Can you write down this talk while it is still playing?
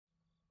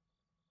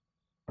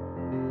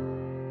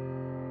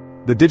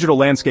The digital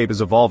landscape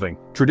is evolving.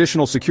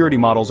 Traditional security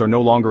models are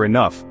no longer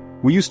enough.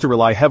 We used to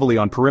rely heavily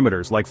on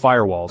perimeters like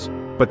firewalls.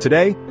 But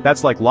today,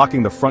 that's like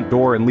locking the front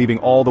door and leaving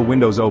all the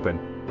windows open.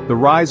 The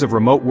rise of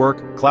remote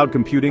work, cloud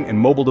computing, and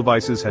mobile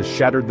devices has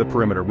shattered the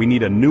perimeter. We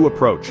need a new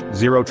approach: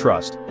 zero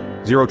trust.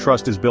 Zero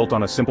trust is built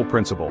on a simple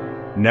principle: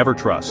 never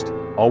trust,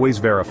 always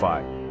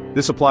verify.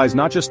 This applies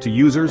not just to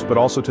users but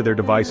also to their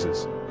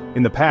devices.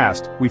 In the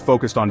past, we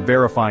focused on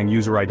verifying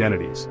user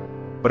identities.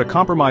 But a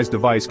compromised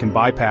device can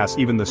bypass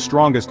even the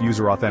strongest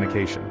user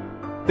authentication.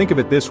 Think of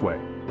it this way: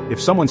 if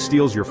someone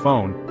steals your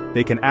phone,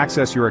 they can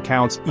access your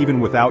accounts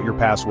even without your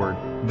password.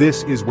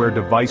 This is where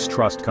device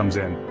trust comes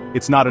in.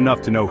 It's not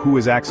enough to know who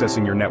is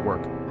accessing your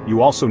network.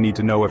 You also need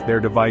to know if their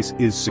device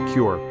is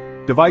secure.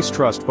 Device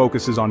trust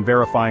focuses on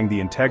verifying the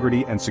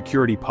integrity and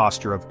security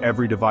posture of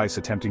every device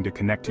attempting to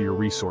connect to your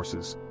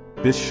resources.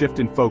 This shift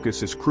in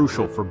focus is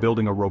crucial for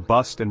building a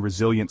robust and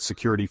resilient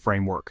security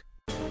framework.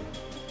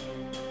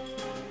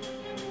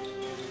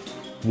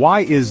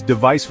 Why is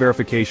device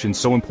verification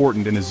so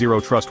important in a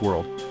zero-trust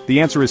world? The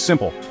answer is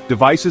simple: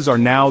 devices are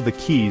now the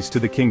keys to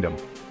the kingdom.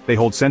 They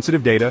hold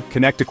sensitive data,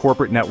 connect to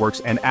corporate networks,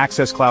 and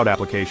access cloud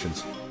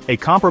applications. A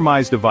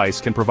compromised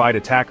device can provide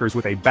attackers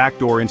with a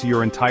backdoor into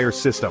your entire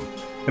system.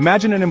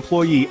 Imagine an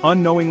employee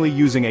unknowingly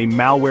using a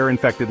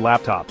malware-infected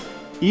laptop.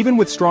 Even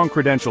with strong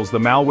credentials, the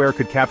malware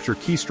could capture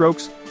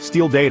keystrokes,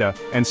 steal data,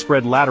 and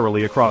spread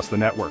laterally across the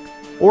network.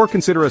 Or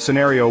consider a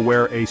scenario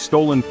where a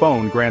stolen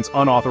phone grants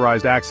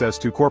unauthorized access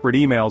to corporate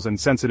emails and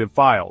sensitive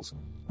files.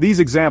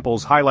 These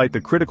examples highlight the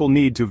critical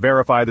need to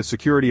verify the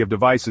security of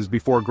devices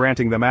before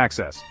granting them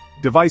access.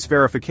 Device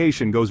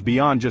verification goes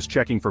beyond just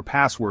checking for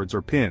passwords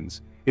or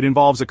PINs. It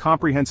involves a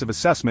comprehensive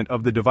assessment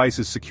of the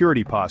device's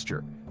security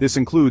posture. This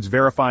includes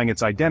verifying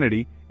its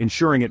identity,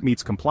 ensuring it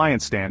meets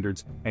compliance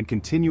standards, and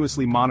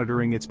continuously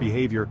monitoring its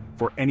behavior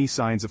for any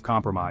signs of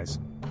compromise.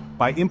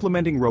 By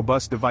implementing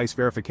robust device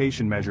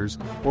verification measures,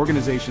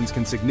 organizations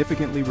can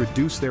significantly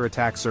reduce their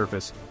attack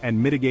surface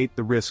and mitigate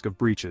the risk of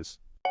breaches.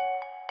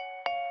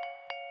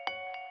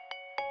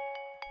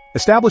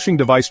 Establishing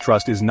device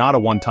trust is not a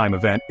one-time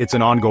event, it's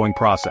an ongoing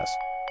process.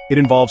 It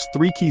involves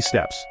 3 key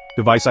steps: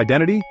 device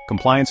identity,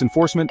 compliance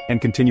enforcement,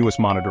 and continuous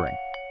monitoring.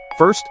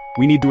 First,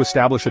 we need to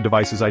establish a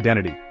device's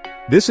identity.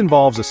 This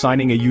involves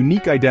assigning a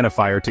unique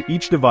identifier to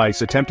each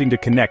device attempting to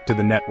connect to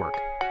the network.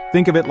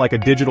 Think of it like a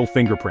digital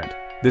fingerprint.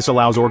 This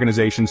allows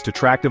organizations to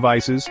track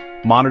devices,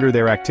 monitor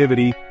their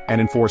activity, and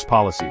enforce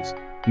policies.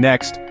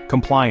 Next,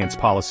 compliance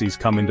policies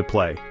come into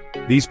play.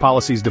 These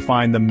policies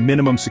define the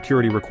minimum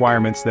security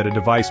requirements that a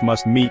device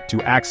must meet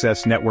to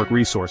access network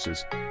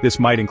resources. This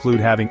might include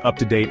having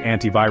up-to-date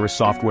antivirus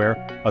software,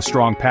 a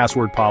strong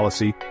password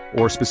policy,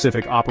 or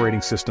specific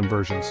operating system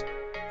versions.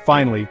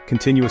 Finally,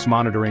 continuous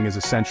monitoring is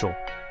essential.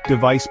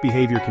 Device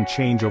behavior can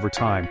change over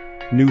time.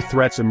 New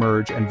threats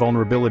emerge and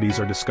vulnerabilities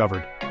are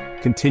discovered.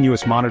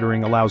 Continuous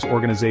monitoring allows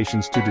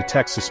organizations to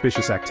detect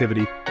suspicious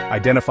activity,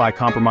 identify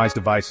compromised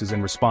devices,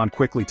 and respond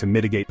quickly to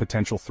mitigate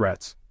potential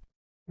threats.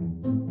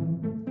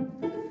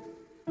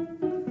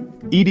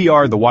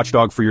 EDR, the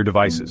watchdog for your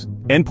devices.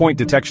 Endpoint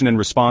Detection and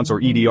Response, or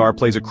EDR,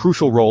 plays a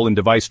crucial role in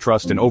device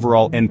trust and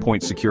overall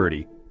endpoint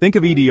security. Think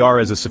of EDR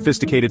as a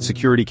sophisticated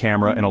security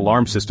camera and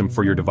alarm system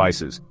for your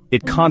devices.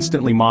 It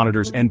constantly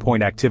monitors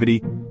endpoint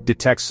activity,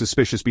 detects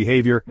suspicious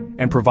behavior,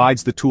 and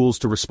provides the tools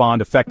to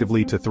respond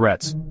effectively to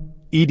threats.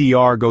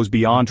 EDR goes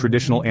beyond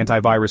traditional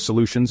antivirus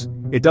solutions.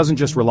 It doesn't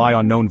just rely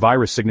on known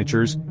virus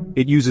signatures,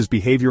 it uses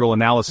behavioral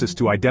analysis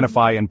to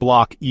identify and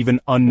block even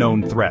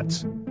unknown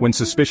threats. When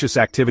suspicious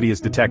activity is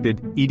detected,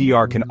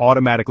 EDR can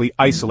automatically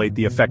isolate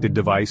the affected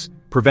device,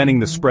 preventing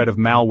the spread of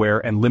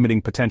malware and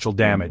limiting potential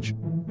damage.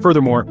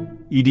 Furthermore,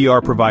 EDR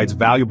provides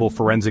valuable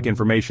forensic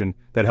information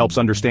that helps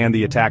understand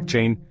the attack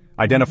chain,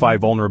 identify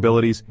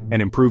vulnerabilities,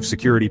 and improve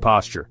security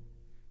posture.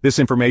 This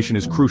information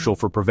is crucial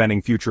for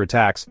preventing future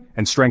attacks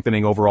and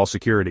strengthening overall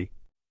security.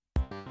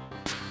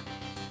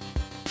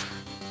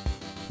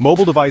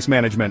 Mobile device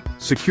management,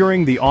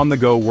 securing the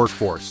on-the-go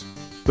workforce.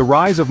 The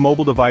rise of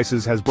mobile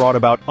devices has brought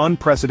about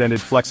unprecedented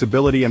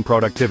flexibility and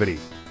productivity,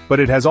 but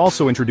it has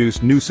also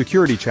introduced new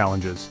security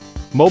challenges.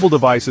 Mobile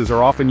devices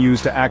are often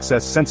used to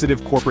access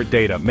sensitive corporate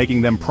data,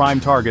 making them prime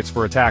targets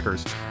for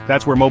attackers.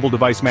 That's where mobile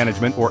device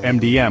management, or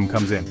MDM,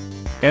 comes in.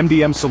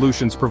 MDM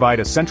solutions provide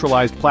a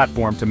centralized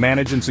platform to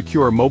manage and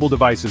secure mobile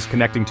devices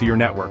connecting to your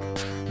network.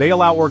 They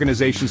allow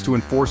organizations to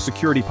enforce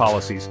security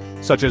policies,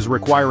 such as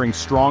requiring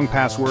strong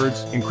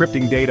passwords,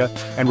 encrypting data,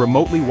 and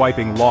remotely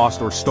wiping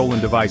lost or stolen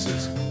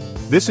devices.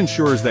 This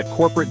ensures that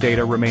corporate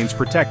data remains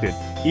protected,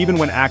 even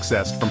when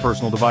accessed from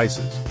personal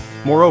devices.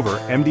 Moreover,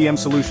 MDM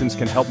solutions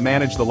can help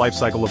manage the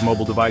lifecycle of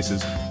mobile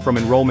devices, from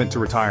enrollment to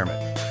retirement.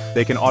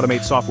 They can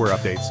automate software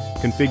updates,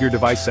 configure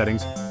device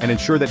settings, and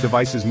ensure that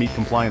devices meet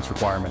compliance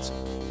requirements.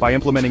 By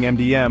implementing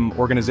MDM,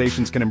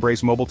 organizations can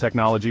embrace mobile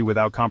technology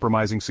without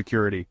compromising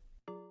security.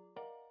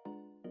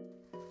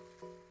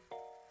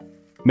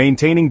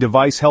 Maintaining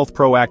device health,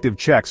 proactive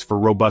checks for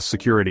robust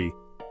security.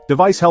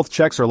 Device health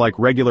checks are like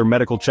regular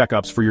medical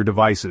checkups for your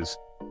devices.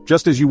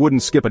 Just as you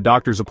wouldn't skip a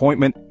doctor's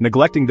appointment,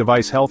 neglecting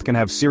device health can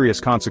have serious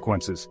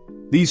consequences.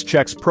 These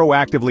checks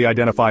proactively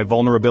identify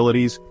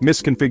vulnerabilities,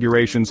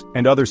 misconfigurations,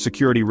 and other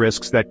security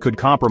risks that could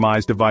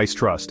compromise device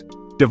trust.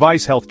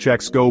 Device health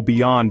checks go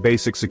beyond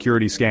basic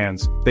security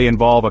scans. They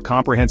involve a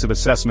comprehensive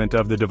assessment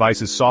of the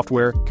device's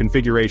software,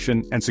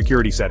 configuration, and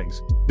security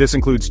settings. This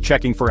includes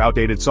checking for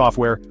outdated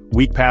software,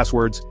 weak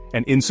passwords,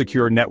 and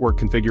insecure network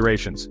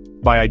configurations.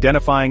 By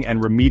identifying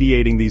and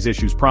remediating these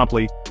issues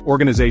promptly,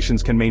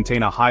 organizations can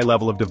maintain a high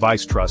level of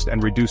device trust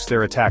and reduce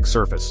their attack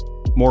surface.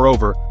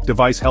 Moreover,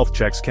 device health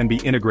checks can be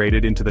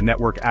integrated into the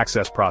network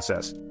access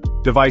process.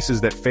 Devices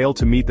that fail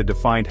to meet the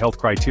defined health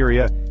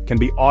criteria can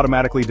be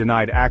automatically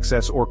denied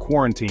access or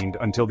quarantined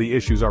until the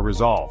issues are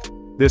resolved.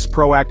 This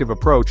proactive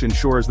approach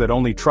ensures that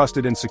only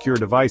trusted and secure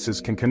devices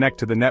can connect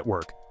to the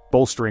network,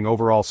 bolstering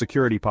overall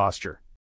security posture.